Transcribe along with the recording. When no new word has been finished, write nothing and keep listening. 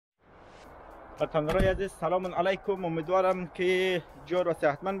وطن‌های عزیز سلام علیکم، امیدوارم که جور و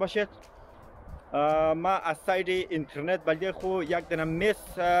صحتمند باشید. ما از سایت اینترنت بلده خو یک دونه میز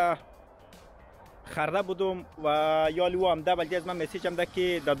خرده بودم و یالو هم ده بلده از من مسیج هم ده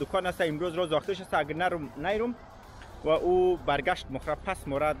که در دکان است امروز روز وقتش است، اگر نیرم و او برگشت مخرب پس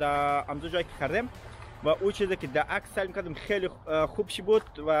مورد در امزو جایی که خردم و او چیزی که در عکس سعی می‌کردم خیلی خوب شی بود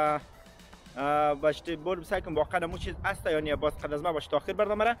و باشته برم سعی کنم واقعا همون چیز است یا نه. باز قد از ما باش تاخیر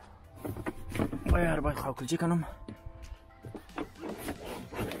بردم مرا باید خاکلچی کنم.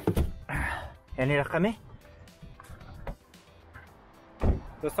 یعنی رقمه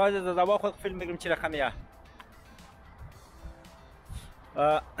دو سایز از دوا خود فیلم بگیرم چی رقمیه.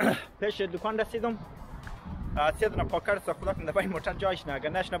 پیش دکان رسیدم، سه دونه پاکر است خدا کنه باید موتر جایش نه، اگر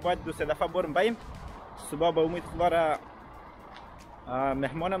نشنه باید دو سه دفعه برم بایم. صبح به امید خدا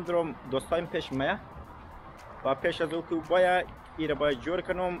مهمانم دارم، دوستایم پیش میه و پیش از او که باید ایره باید جور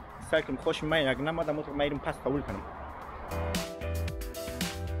کنم سعی کنم خوش میه، اگر نمادم مطلق میرم پس قبول کنم.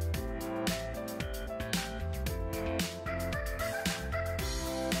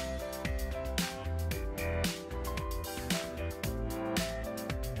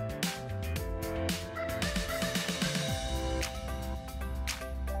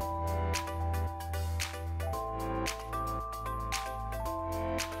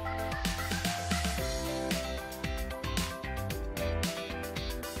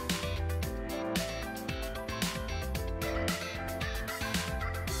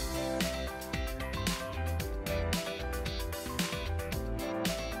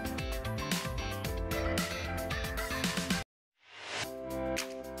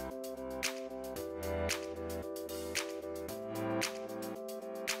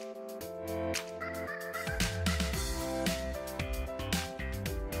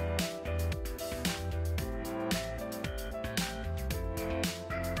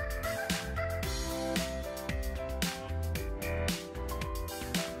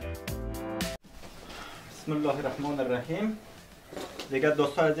 بسم الله الرحمن الرحیم. دیگه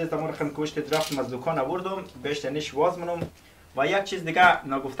دوستان عزیز ما رقم کوشت درفتم از دکان آوردم بهش نیش واز منم و یک چیز دیگه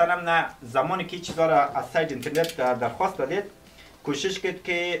نگفتنم نه، زمانی که چیزا را از سایت اینترنت درخواست دادید کوشش کرد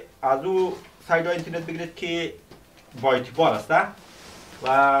که از او سایت اینترنت بگیرید که با اعتبار است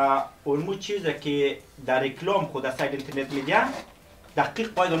و اون چیزی که در رکلام خود از سایت اینترنت میگه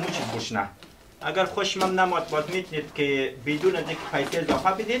دقیق باید اون چیز باشنه. اگر خوش من نماد باید میتونید که بدون از اینکه پیسه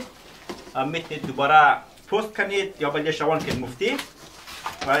اضافه بدید میتونید دوباره پست کنید یا بلده شوان کنید مفتی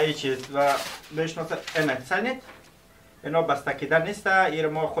و این چیز و بشناسه این سنید اینا بسته کدن نیسته. این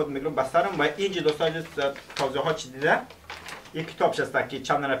ما خود میگم بسترم و اینجا دوستان تازه ها چی دیده یک کتاب شسته که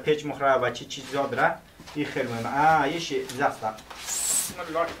چند دانه پیج مخره و چی چیزی ها داره. این خیلی مهمه. یه شی زسته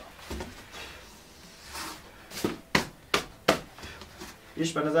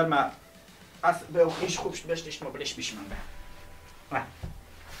ایش به نظر ما به ایش خوب شد بشتش ما بلش بیشمن به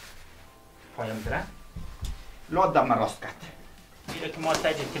پایم داره لادم من راست کرد. اینه که ما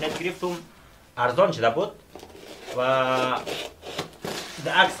سایت اینترنت گرفتم ارزان شده بود و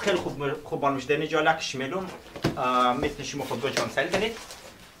در عکس خیلی خوب آنوش در اینجا لکش میلون مثل شما خود دوچان سری کنید.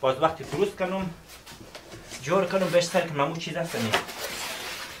 باز وقتی درست کنم جور کنم بهش سر کنم همون چیز هست نید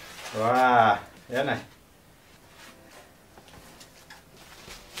واه یا نه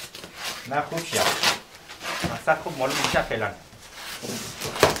نه خوب شد مقصد خوب معلوم میشه فعلا.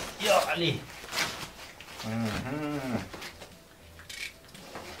 یا علی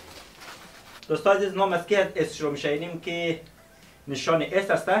دوستان عزیز نام از که اس شروع میشه اینیم که نشان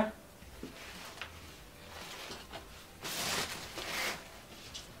اس هسته.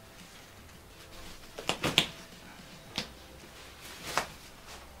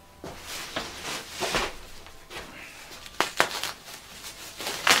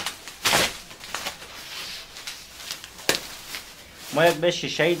 ما یک به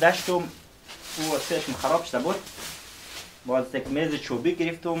شیشه‌ای داشتم او واسهشم خراب شده بود، باز یک میز چوبی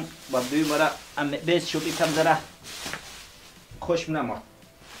گرفتم و دوی مرا میز چوبی کم ذره خوشم نماد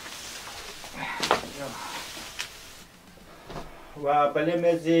و بله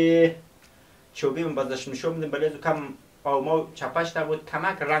میز چوبی من بازش نشون میدم بله کم آوما چپش شده بود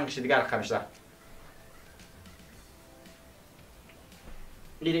کمک رنگش دیگر خم شده.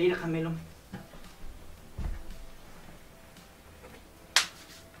 این خم میلم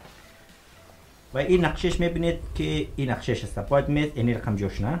و این نقشش میبینید که این نقشش است. باید میز این رقم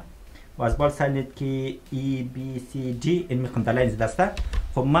جوش نه و از بال سالید که ای بی سی دی این میخوام دلاین زده است.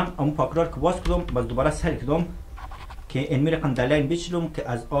 خب من اون پاکرار که باز کردم باز دوباره سر کردم که این میرقم دلاین بچلم که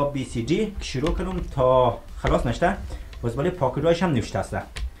از آ بی سی دی شروع کنم تا خلاص نشده. باز بالا پاکرارش هم نوشته است.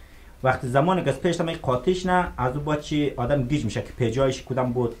 وقتی زمان گز پیش تام قاطیش نه از او باید چی آدم گیج میشه که پیجایش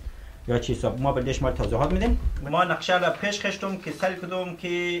کدام بود یا چی حساب ما بلدش ما توضیحات میدیم. ما نقشه را پیش خشتم که سری کدوم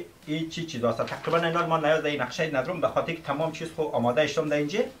که این چیز است. تقریبا اینا ما نیاز این نقشه ندارم، به خاطر که تمام چیز خو آماده اشتم در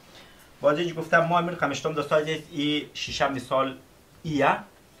اینجا. بازیج گفتم ما میرقم اشتم دوستا عزیز این ششم مثال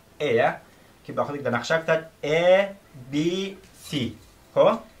ایه که به خاطر که در نقشه گفتد A B C.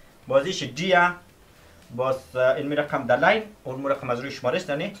 خب بازیش G باز این میرقم در لاین اون میرقم از روی شمارش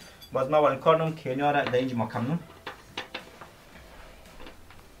دانی. باز ما اول کارنم که اینا را در اینجا ما کمنم.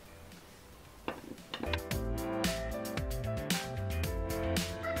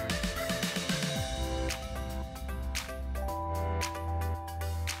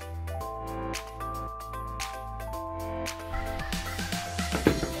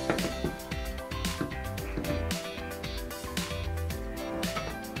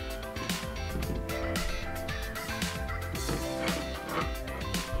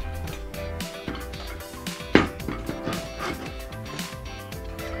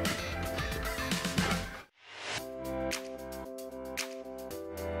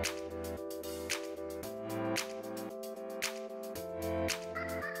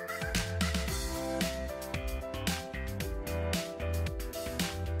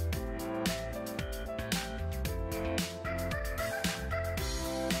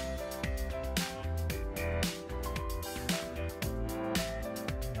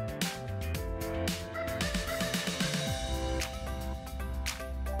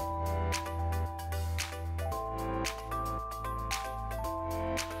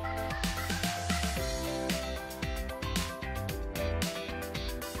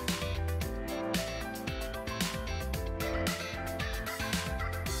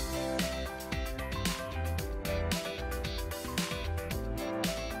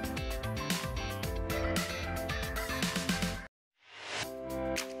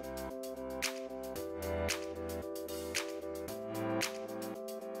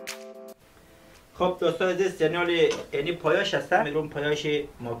 خب دوستان عزیز جنیال اینی پایاش هسته میرون پایاش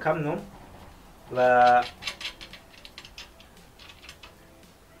محکم نم و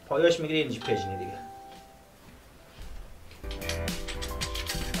پایاش میگیره اینجا پیجنی دیگه.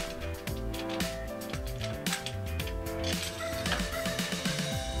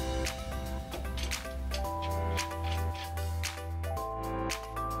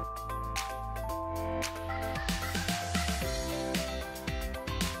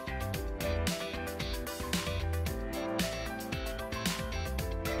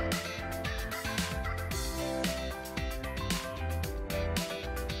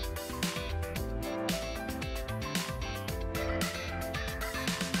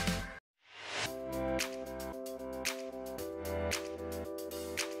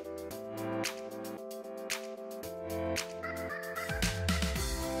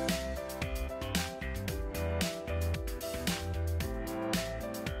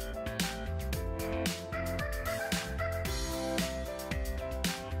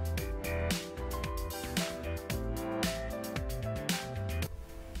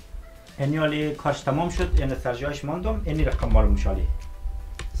 یعنی حالی کاش تمام شد، یعنی سرجایش ماندم. اینی رقم معلوم شالی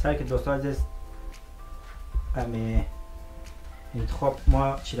سر که دوستان عزیز امی انتخاب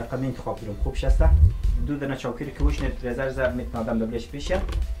ما چی رقمی انتخاب بیرم خوب شسته. دو دانه چاوکیری که وش نت رزرزر میتنادم ببلیش پیشه.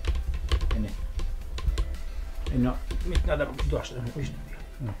 یعنی اینا میتنادم داشت دارم وش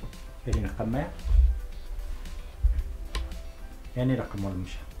نمیرم برین رقمه، یعنی رقم معلوم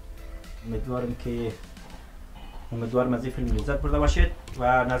میشه. امیدوارم از این فیلم لذت برده باشید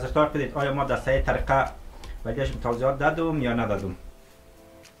و نظرتار بدید آیا ما در صحیح طریقه بدیش توضیحات دادم یا ندادم.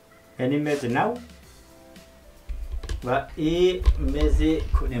 یعنی میز نو و این میز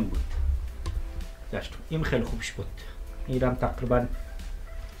کنیم بود داشتم. این خیلی خوبش بود. اینم تقریبا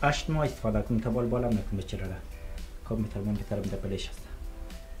 8 ماه استفاده کنم تا بالا نکنم بچره را کامپیوتر بهترم در پلیش هست.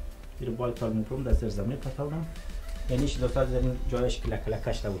 این بال تال میکنم در زیر زمین پتاونم. یعنی دوستان زمین جایش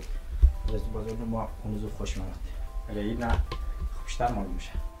کلکش بود. از بازار ما اونجا خوش میاد. ولی نه خوبشتر معلوم میشه.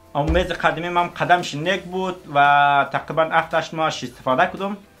 اون میز قدیمی من قدمش نیک بود و تقریبا 7-8 ماهش استفاده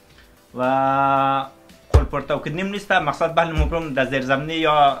کردم و قول پرتو کردنیم نیست. مقصد بله مبرم در زیر زمینی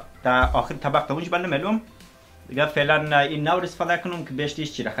یا در آخر طبق تا اونج بله معلوم دیگه. فعلا این نور استفاده کنم که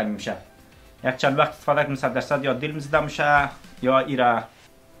بیشترش چی رقم میشه. یک چند وقت استفاده کنم 100% یا دل مزده میشه یا ایرا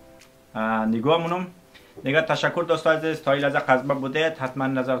نگاه مونم. دیگه تشکر دوستان عزیز تا این لحظه قضبه بودید. حتما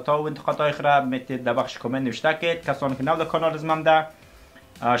نظرات و انتقادات خود را میتونید در بخش کامنت نوشته کنید. کسانی که نو در کانال از من ده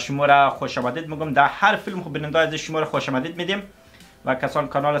شما را خوش آمدید میگم. در هر فیلم خوب بیننده عزیز شما را خوش آمدید میدیم و کسان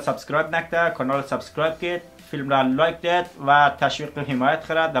کانال سابسکرایب نکرده کانال سابسکرایب کنید، فیلم را لایک دید و تشویق و حمایت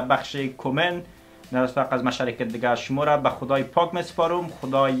خود در بخش کامنت نرسته از مشارکت دیگه. شما را به خدای پاک میسپارم.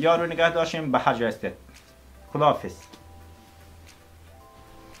 خدا یار و نگه داشتیم به هر جای استید. خداحافظ.